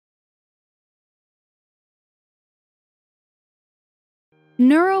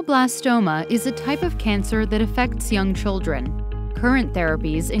Neuroblastoma is a type of cancer that affects young children. Current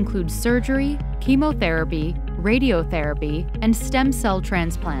therapies include surgery, chemotherapy, radiotherapy, and stem cell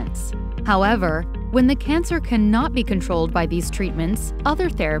transplants. However, when the cancer cannot be controlled by these treatments, other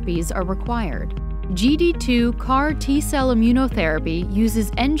therapies are required. GD2 CAR T-cell immunotherapy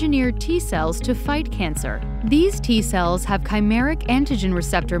uses engineered T-cells to fight cancer. These T-cells have chimeric antigen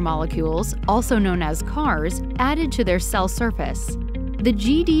receptor molecules, also known as CARs, added to their cell surface. The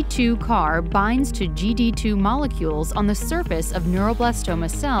GD2 CAR binds to GD2 molecules on the surface of neuroblastoma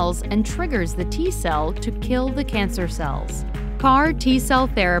cells and triggers the T-cell to kill the cancer cells. CAR T-cell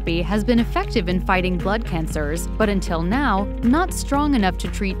therapy has been effective in fighting blood cancers, but until now, not strong enough to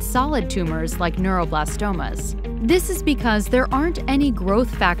treat solid tumors like neuroblastomas. This is because there aren't any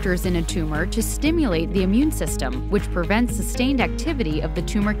growth factors in a tumor to stimulate the immune system, which prevents sustained activity of the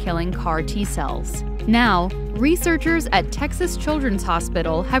tumor-killing CAR T-cells. Now, researchers at Texas Children's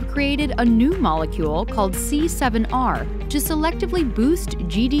Hospital have created a new molecule called C7R to selectively boost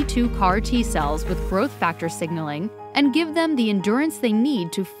GD2 CAR T-cells with growth factor signaling and give them the endurance they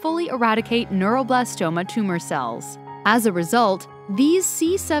need to fully eradicate neuroblastoma tumor cells. As a result, these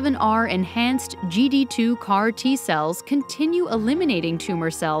C7R-enhanced GD2 CAR T-cells continue eliminating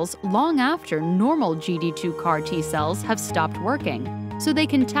tumor cells long after normal GD2 CAR T-cells have stopped working, so they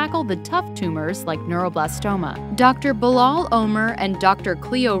can tackle the tough tumors like neuroblastoma. Dr. Bilal Omer and Dr.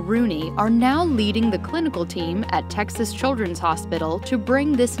 Cleo Rooney are now leading the clinical team at Texas Children's Hospital to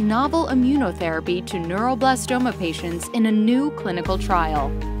bring this novel immunotherapy to neuroblastoma patients in a new clinical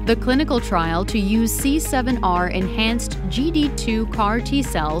trial. The clinical trial to use C7R-enhanced GD2 CAR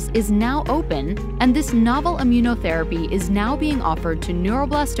T-cells is now open, and this novel immunotherapy is now being offered to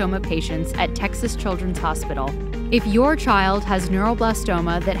neuroblastoma patients at Texas Children's Hospital. If your child has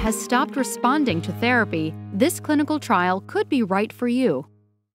neuroblastoma that has stopped responding to therapy, this clinical trial could be right for you.